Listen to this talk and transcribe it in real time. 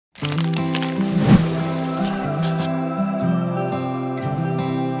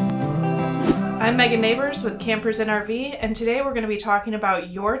I'm Megan Neighbors with Campers and RV, and today we're going to be talking about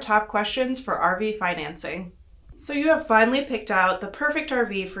your top questions for RV financing. So you have finally picked out the perfect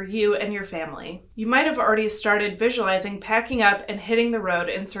RV for you and your family. You might have already started visualizing packing up and hitting the road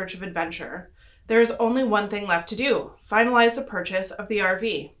in search of adventure. There is only one thing left to do: finalize the purchase of the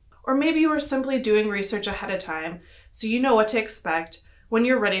RV. Or maybe you are simply doing research ahead of time so you know what to expect when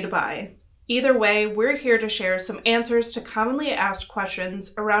you're ready to buy. Either way, we're here to share some answers to commonly asked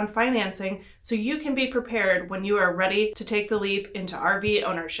questions around financing so you can be prepared when you are ready to take the leap into RV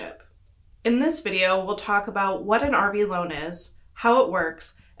ownership. In this video, we'll talk about what an RV loan is, how it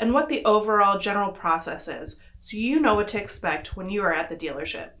works, and what the overall general process is, so you know what to expect when you are at the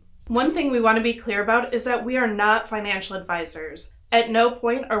dealership. One thing we want to be clear about is that we are not financial advisors. At no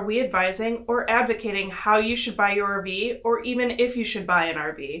point are we advising or advocating how you should buy your RV or even if you should buy an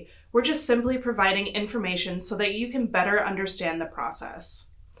RV. We're just simply providing information so that you can better understand the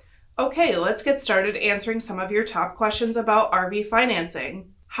process. Okay, let's get started answering some of your top questions about RV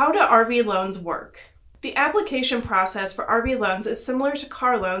financing. How do RV loans work? The application process for RV loans is similar to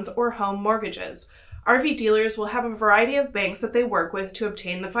car loans or home mortgages. RV dealers will have a variety of banks that they work with to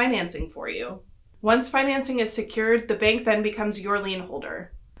obtain the financing for you. Once financing is secured, the bank then becomes your lien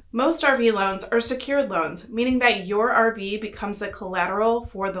holder. Most RV loans are secured loans, meaning that your RV becomes the collateral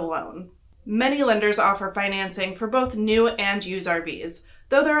for the loan. Many lenders offer financing for both new and used RVs,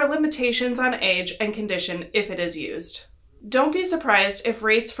 though there are limitations on age and condition if it is used. Don't be surprised if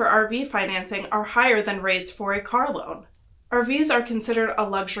rates for RV financing are higher than rates for a car loan. RVs are considered a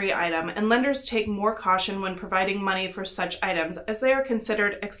luxury item, and lenders take more caution when providing money for such items as they are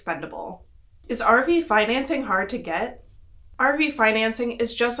considered expendable. Is RV financing hard to get? RV financing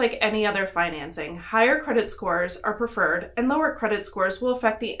is just like any other financing. Higher credit scores are preferred, and lower credit scores will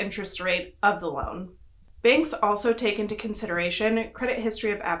affect the interest rate of the loan. Banks also take into consideration credit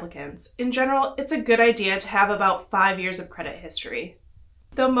history of applicants. In general, it's a good idea to have about 5 years of credit history.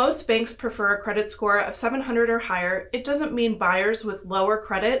 Though most banks prefer a credit score of 700 or higher, it doesn't mean buyers with lower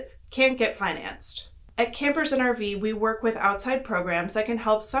credit can't get financed. At Campers and RV, we work with outside programs that can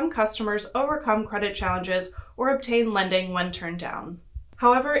help some customers overcome credit challenges or obtain lending when turned down.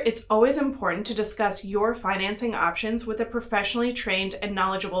 However, it's always important to discuss your financing options with a professionally trained and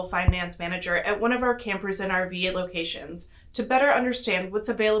knowledgeable finance manager at one of our Campers and RV locations to better understand what's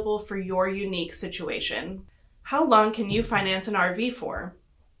available for your unique situation. How long can you finance an RV for?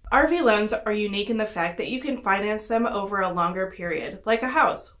 RV loans are unique in the fact that you can finance them over a longer period, like a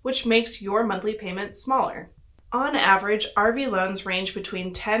house, which makes your monthly payment smaller. On average, RV loans range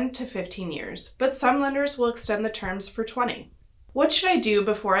between 10 to 15 years, but some lenders will extend the terms for 20. What should I do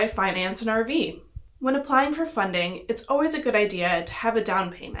before I finance an RV? When applying for funding, it's always a good idea to have a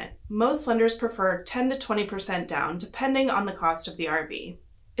down payment. Most lenders prefer 10 to 20% down, depending on the cost of the RV.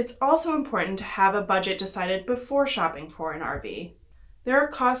 It's also important to have a budget decided before shopping for an RV. There are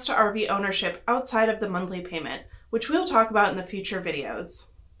costs to RV ownership outside of the monthly payment, which we'll talk about in the future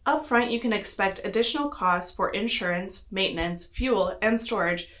videos. Upfront, you can expect additional costs for insurance, maintenance, fuel, and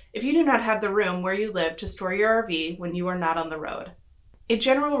storage if you do not have the room where you live to store your RV when you are not on the road. A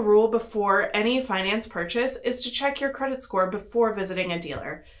general rule before any finance purchase is to check your credit score before visiting a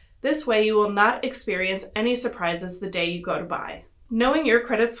dealer. This way, you will not experience any surprises the day you go to buy. Knowing your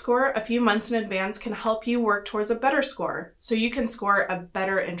credit score a few months in advance can help you work towards a better score, so you can score a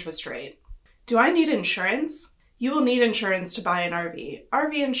better interest rate. Do I need insurance? You will need insurance to buy an RV.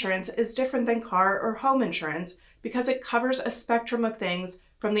 RV insurance is different than car or home insurance because it covers a spectrum of things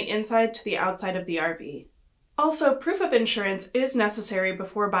from the inside to the outside of the RV. Also, proof of insurance is necessary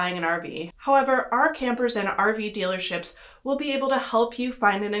before buying an RV. However, our Campers and RV dealerships will be able to help you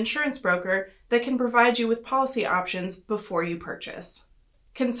find an insurance broker that can provide you with policy options before you purchase.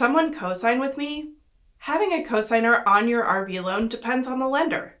 Can someone co-sign with me? Having a co-signer on your RV loan depends on the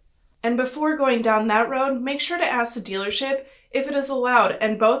lender. And before going down that road, make sure to ask the dealership if it is allowed,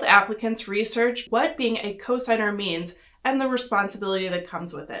 and both applicants research what being a co-signer means and the responsibility that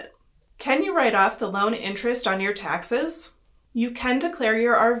comes with it. Can you write off the loan interest on your taxes? You can declare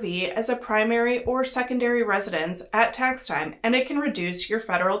your RV as a primary or secondary residence at tax time, and it can reduce your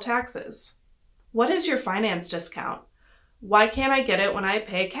federal taxes. What is your finance discount? Why can't I get it when I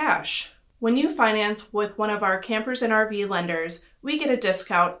pay cash? When you finance with one of our Campers and RV lenders, we get a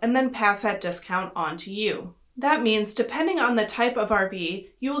discount and then pass that discount on to you. That means, depending on the type of RV,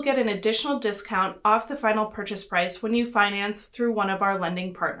 you will get an additional discount off the final purchase price when you finance through one of our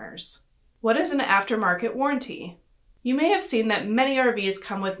lending partners. What is an aftermarket warranty? You may have seen that many RVs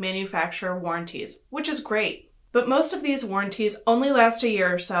come with manufacturer warranties, which is great. But most of these warranties only last a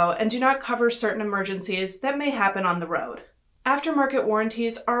year or so and do not cover certain emergencies that may happen on the road. Aftermarket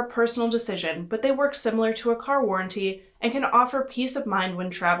warranties are a personal decision, but they work similar to a car warranty and can offer peace of mind when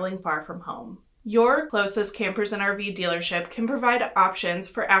traveling far from home. Your closest Campers and RV dealership can provide options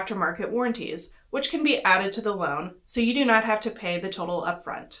for aftermarket warranties, which can be added to the loan, so you do not have to pay the total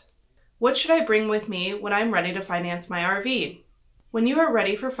upfront. What should I bring with me when I'm ready to finance my RV? When you are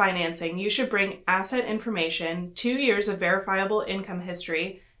ready for financing, you should bring asset information, 2 years of verifiable income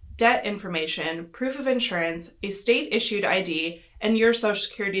history, debt information, proof of insurance, a state-issued ID, and your Social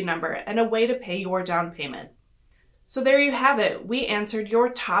Security number, and a way to pay your down payment. So there you have it. We answered your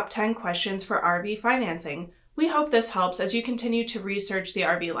top 10 questions for RV financing. We hope this helps as you continue to research the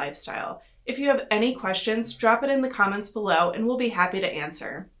RV lifestyle. If you have any questions, drop it in the comments below and we'll be happy to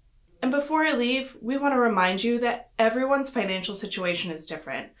answer. And before I leave, we want to remind you that everyone's financial situation is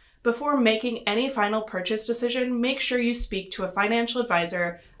different. Before making any final purchase decision, make sure you speak to a financial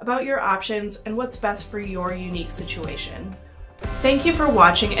advisor about your options and what's best for your unique situation. Thank you for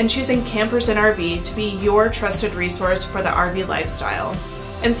watching and choosing Campers and RV to be your trusted resource for the RV lifestyle.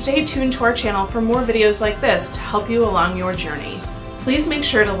 And stay tuned to our channel for more videos like this to help you along your journey. Please make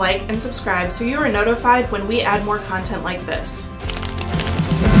sure to like and subscribe so you are notified when we add more content like this.